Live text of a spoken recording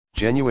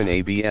Genuine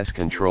ABS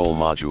control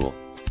module.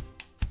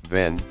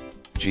 VEN,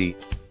 G,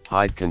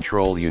 height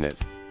control unit.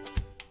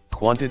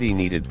 Quantity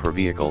needed per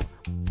vehicle,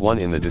 1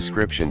 in the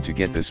description to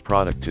get this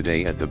product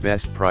today at the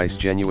best price.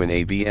 Genuine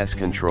ABS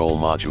control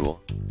module.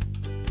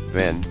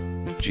 VEN,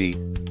 G,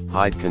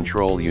 height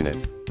control unit.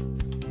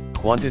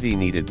 Quantity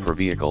needed per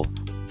vehicle,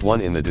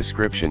 1 in the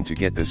description to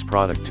get this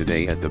product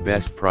today at the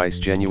best price.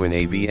 Genuine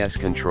ABS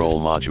control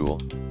module.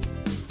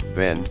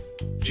 VEN,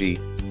 G,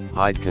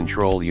 height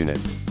control unit.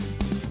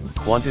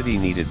 Quantity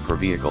needed per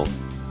vehicle,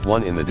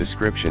 1 in the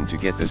description to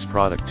get this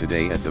product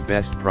today at the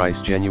best price.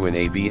 Genuine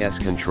ABS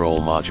control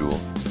module.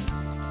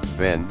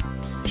 VEN,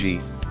 G,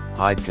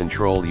 height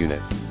control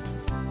unit.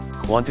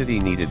 Quantity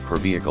needed per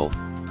vehicle,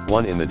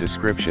 1 in the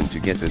description to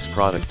get this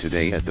product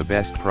today at the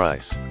best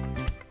price.